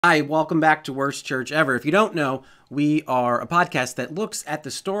Hi, welcome back to Worst Church Ever. If you don't know, we are a podcast that looks at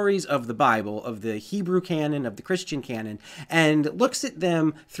the stories of the Bible, of the Hebrew canon, of the Christian canon, and looks at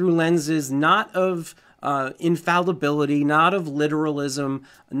them through lenses not of infallibility, not of literalism,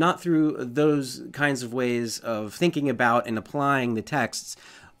 not through those kinds of ways of thinking about and applying the texts,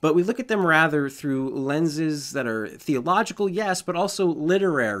 but we look at them rather through lenses that are theological, yes, but also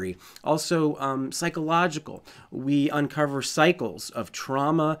literary, also psychological. We uncover cycles of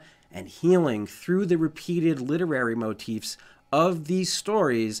trauma and healing through the repeated literary motifs of these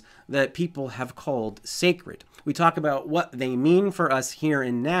stories that people have called sacred. We talk about what they mean for us here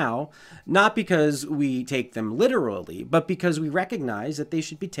and now, not because we take them literally, but because we recognize that they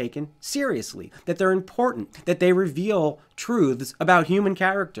should be taken seriously, that they're important, that they reveal truths about human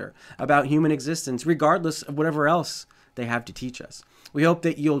character, about human existence, regardless of whatever else they have to teach us. We hope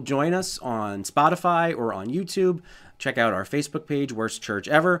that you'll join us on Spotify or on YouTube. Check out our Facebook page, Worst Church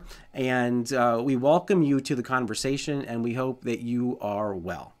Ever, and we welcome you to the conversation, and we hope that you are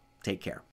well. Take care.